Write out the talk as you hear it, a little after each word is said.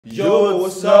Yo,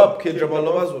 what's up, Kdrama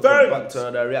lovers? Welcome back to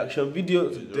another reaction video.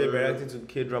 Today we're reacting to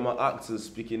Kdrama actors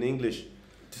speaking English.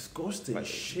 Disgusting. Like,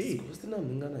 shit.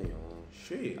 Disgusting.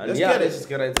 Shit. And let's just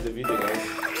get into the video, guys.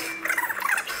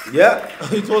 Yeah.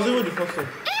 It was even the first one.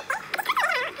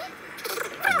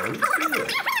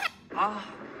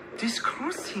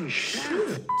 Disgusting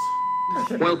shit.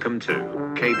 Welcome to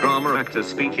Kdrama actors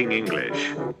speaking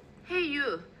English. Hey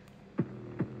you.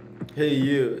 Hey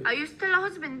you. Are you still a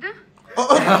husband?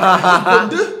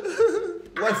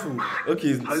 Waifu.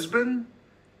 Okay. Husband?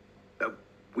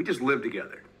 We just live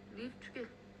together. Live together.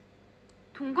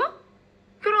 동거?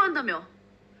 결혼한다며?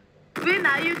 When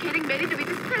are you getting married with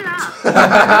Stella?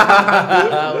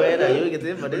 When are you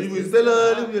getting married? Leave me,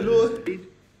 Stella, leave me alone.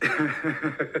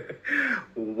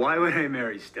 Why would I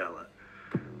marry Stella?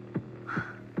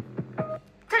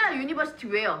 Stella University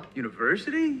where?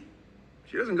 University?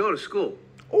 She doesn't go to school.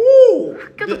 Oh!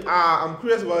 I'm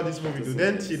curious about this movie.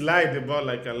 Then she lied about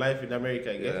like her life in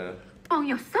America, I guess. Yeah.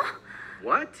 뻥이었어?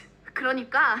 What?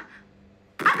 그러니까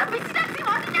아까 미친아 지금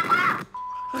어디냐고!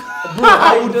 Bro,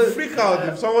 I would freak out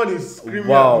if someone is screaming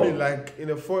Wow. at me like in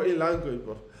a foreign language,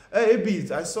 bro. Hey,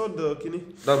 Beats, I saw the Kini.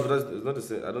 That's it's not the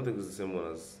same. I don't think it's the same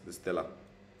one as the Stella.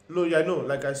 No, yeah, I know.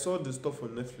 Like I saw the stuff on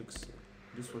Netflix.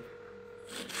 This one.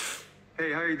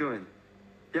 Hey, how are you doing?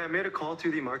 Yeah, I made a call to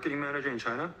the marketing manager in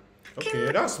China.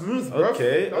 Okay, that's smooth, bro.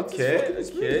 Okay.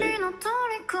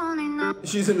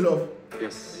 She's in love.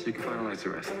 Yes, you can finalize the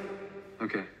rest.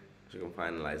 Okay. She can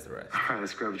finalize the rest. Alright,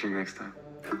 let's grab a drink next time.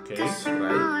 Okay. Right.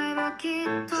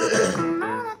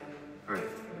 Alright.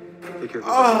 Take care of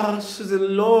Ah, she's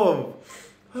in love.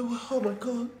 Oh my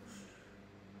god.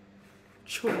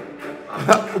 Sure.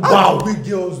 Wow, big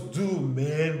girls do,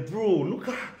 man, bro. Look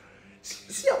at her.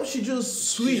 See how she just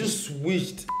switched. She just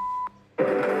switched.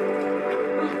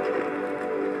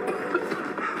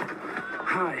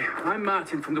 Hi, I'm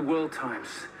Martin from the World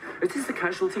Times. Is this the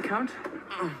casualty count?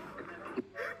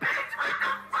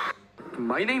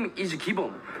 My name is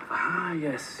Gibbon. Ah,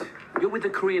 yes. You're with the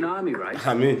Korean Army, right?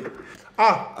 I mean,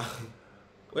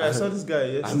 wait, I saw this guy,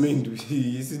 yes. I mean,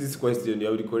 you see this question,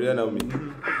 you're the Korean Army.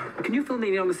 Can you fill me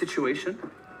in on the situation?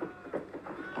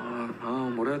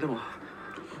 뭐라 해야 되나?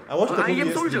 I watched the I movie am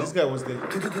yesterday. soldier. This guy was there.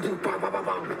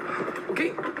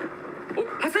 Okay.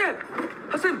 하쌤!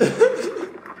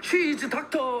 She is a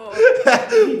doctor. Go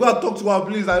and talk to her,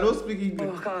 please. I don't speak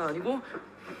English. 가 아니고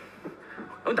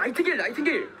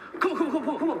나이팅게일. Come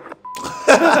on.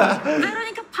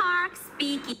 Veronica Park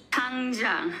speaking.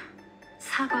 당장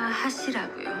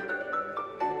사과하시라고요.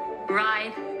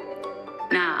 Right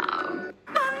now.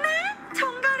 맞네,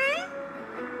 정갈이.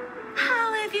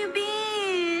 How have you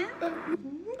been?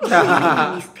 Make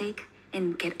a mistake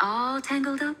and get all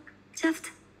tangled up.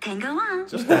 Just tango on.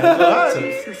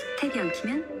 실수 스텝이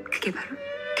엉키면 그게 바로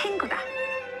탱고다.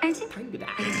 알지? 내가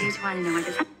제일 좋아하는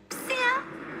영화들 삽시야.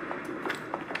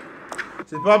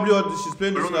 She's probably she's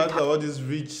playing this character all these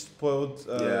rich, spoiled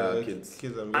kids.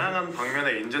 다양한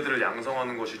방면의 인재들을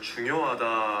양성하는 것이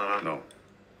중요하다. No.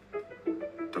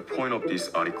 The point of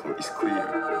this article is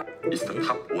clear. It's the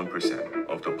top 1%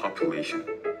 of the population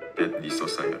that needs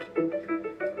society.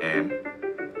 And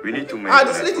we need to make an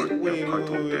effort to be part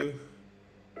of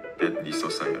that needs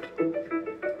society.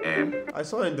 And I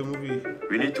saw in the movie.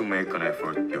 we need to make an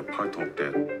effort to be a part of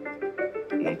that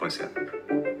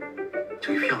 1%.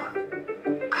 저기 형,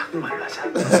 한국말로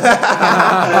하자.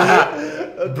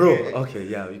 Bro, okay,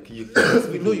 yeah, We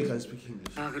know you can speak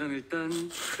English. 그럼 일단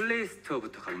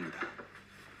플레이스토어부터 가봅니다.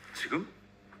 지금?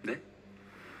 네?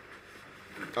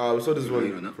 we saw this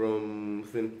one from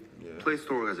Thin. Yeah.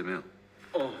 플레이스토어 가자면.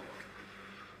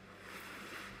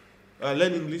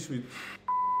 Learn English with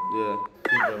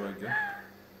Kdrama again.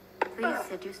 Please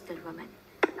seduce the woman.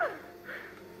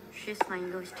 She's my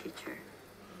English teacher.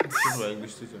 She's my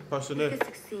English teacher. If Passionate. you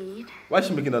succeed, Why is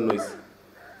she making that noise?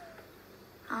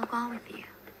 I'll go with you.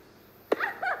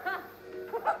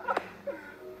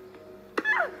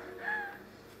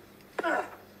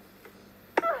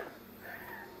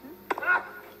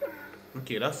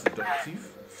 Okay, that's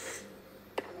seductive.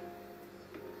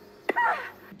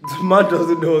 The man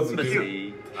doesn't know what to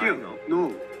do. Here,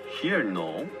 no. Here,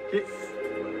 no.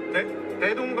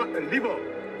 대동강 리버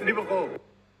고.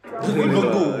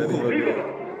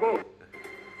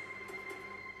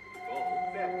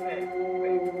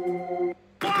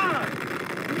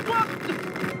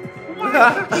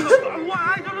 Why?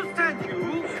 I don't understand you.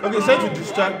 Okay, it's trying to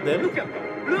distract them. Look at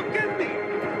me.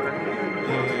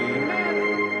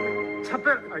 차백.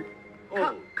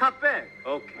 카페.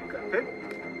 Okay. Cafe.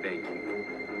 Thank you.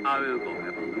 I will go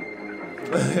have a look.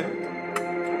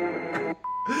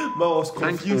 Man was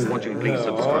Thanks confused. for watching. Please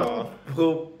subscribe.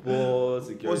 Propose. More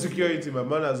security. More security. My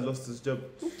man has lost his job.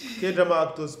 K-drama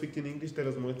actors speaking English. Tell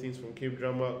us more things from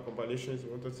K-drama compilations.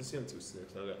 You want us to see until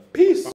next time. Peace.